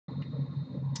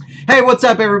Hey, what's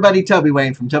up, everybody? Toby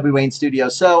Wayne from Toby Wayne Studio.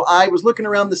 So I was looking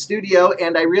around the studio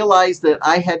and I realized that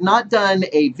I had not done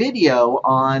a video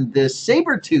on this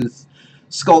Sabertooth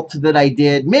sculpt that I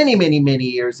did many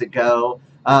years ago,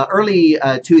 early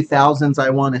 2000s, I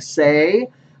want to say.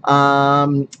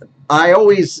 I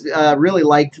always really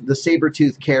liked the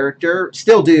Sabertooth character,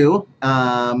 still do.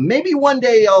 Maybe one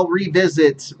day I'll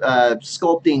revisit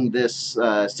sculpting this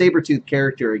Sabertooth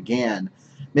character again.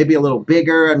 Maybe a little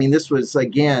bigger. I mean, this was,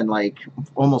 again, like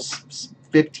almost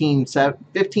 15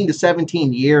 to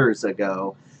 17 years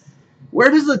ago. Where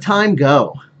does the time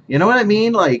go? You know what I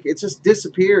mean? Like, it just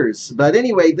disappears. But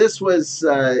anyway, this was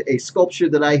a sculpture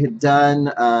that I had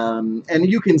done. And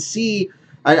you can see,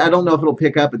 I don't know if it'll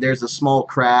pick up, but there's a small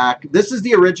crack. This is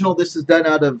the original. This is done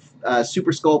out of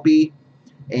Super Sculpey.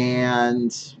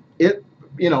 And it,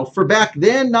 you know, for back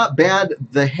then, not bad.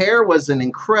 The hair was an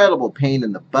incredible pain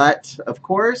in the butt, of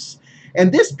course.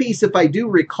 And this piece, if I do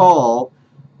recall,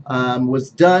 was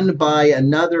done by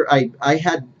another. I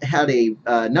had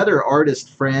another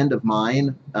artist friend of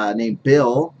mine named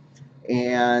Bill,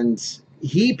 and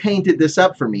he painted this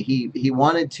up for me. He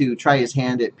wanted to try his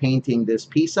hand at painting this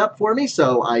piece up for me,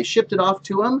 so I shipped it off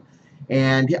to him.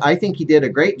 And I think he did a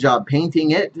great job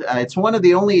painting it. It's one of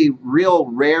the only real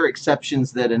rare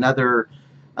exceptions that another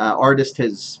artist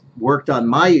has worked on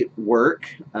my work.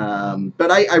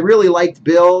 But I really liked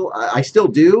Bill. I still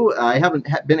do. I haven't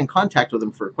been in contact with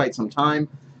him for quite some time.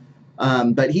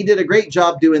 But he did a great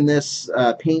job doing this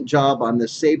paint job on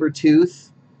this Sabertooth.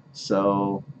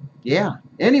 So, yeah.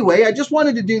 Anyway, I just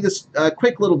wanted to do this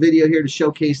quick little video here to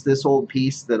showcase this old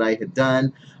piece that I had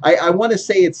done. I want to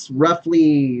say it's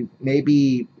roughly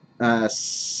maybe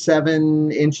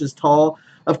 7 inches tall.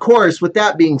 Of course, with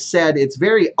that being said, it's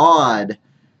very odd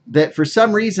that for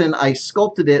some reason I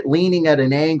sculpted it leaning at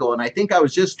an angle, and I think I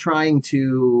was just trying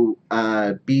to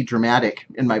be dramatic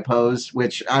in my pose,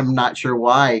 which I'm not sure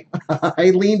why. I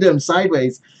leaned him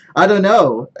sideways. I don't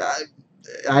know.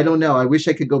 I don't know. I wish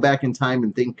I could go back in time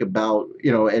and think about,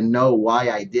 you know, and know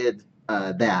why I did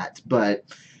that. But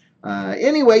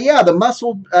anyway, yeah, the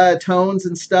muscle tones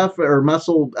and stuff, or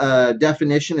muscle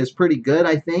definition is pretty good,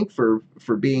 I think, for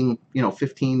being, you know,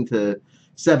 15 to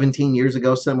 17 years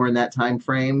ago, somewhere in that time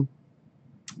frame.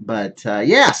 But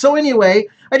yeah, so anyway,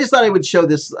 I just thought I would show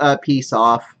this piece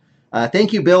off.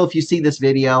 Thank you, Bill, if you see this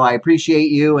video. I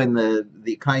appreciate you and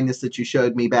the kindness that you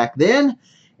showed me back then.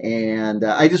 And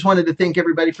I just wanted to thank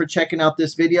everybody for checking out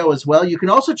this video as well. You can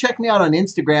also check me out on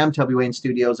Instagram, Toby Wayne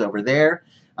Studios over there.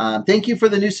 Thank you for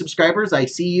the new subscribers. I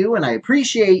see you and I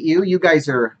appreciate you. You guys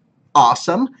are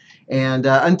awesome. And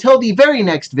until the very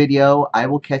next video, I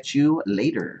will catch you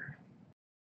later.